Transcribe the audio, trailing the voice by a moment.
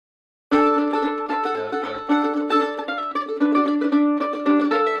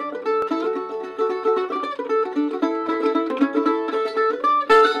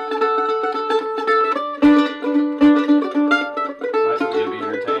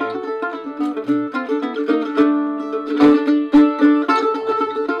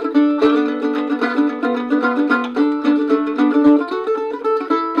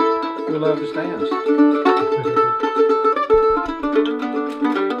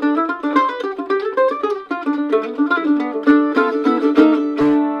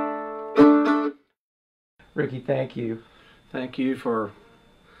Ricky, thank you. Thank you for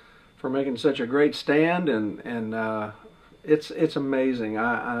making such a great stand, and it's amazing.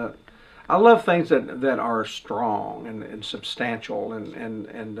 I love things that are strong and substantial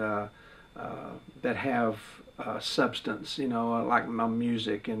and that have substance. You know, like my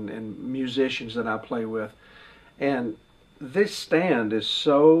music and musicians that I play with, and this stand is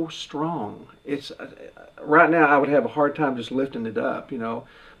so strong. It's right now I would have a hard time just lifting it up, you know.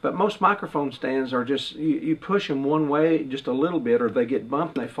 But most microphone stands are just you push them one way just a little bit, or they get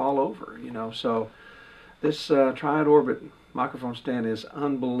bumped and they fall over, you know. So this Triad-Orbit microphone stand is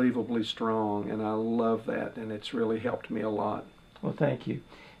unbelievably strong, and I love that, and it's really helped me a lot. Well, thank you.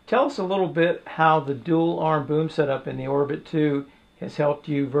 Tell us a little bit how the dual arm boom setup in the Orbit 2 has helped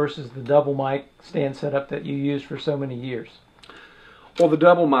you versus the double mic stand setup that you used for so many years. Well, the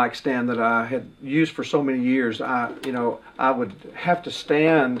double mic stand that I had used for so many years, I would have to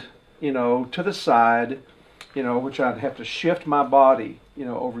stand, to the side, which I'd have to shift my body,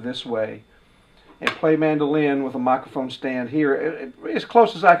 over this way, and play mandolin with a microphone stand here, as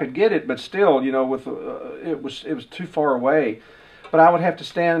close as I could get it, but still, with it was too far away. But I would have to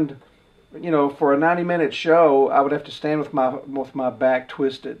stand, for a 90-minute show, I would have to stand with my back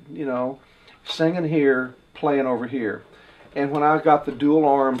twisted, singing here, playing over here. And when I got the dual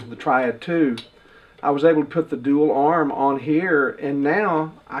arm, the Triad 2, I was able to put the dual arm on here, and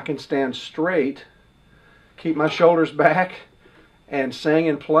now I can stand straight, keep my shoulders back, and sing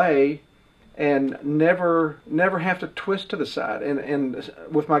and play, and never have to twist to the side. And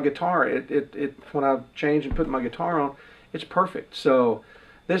with my guitar, when I change and put my guitar on, it's perfect. So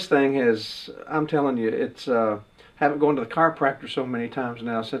this thing has, I'm telling you, it's haven't gone to the chiropractor so many times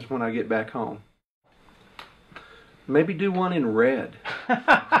now since when I get back home. Maybe do one in red.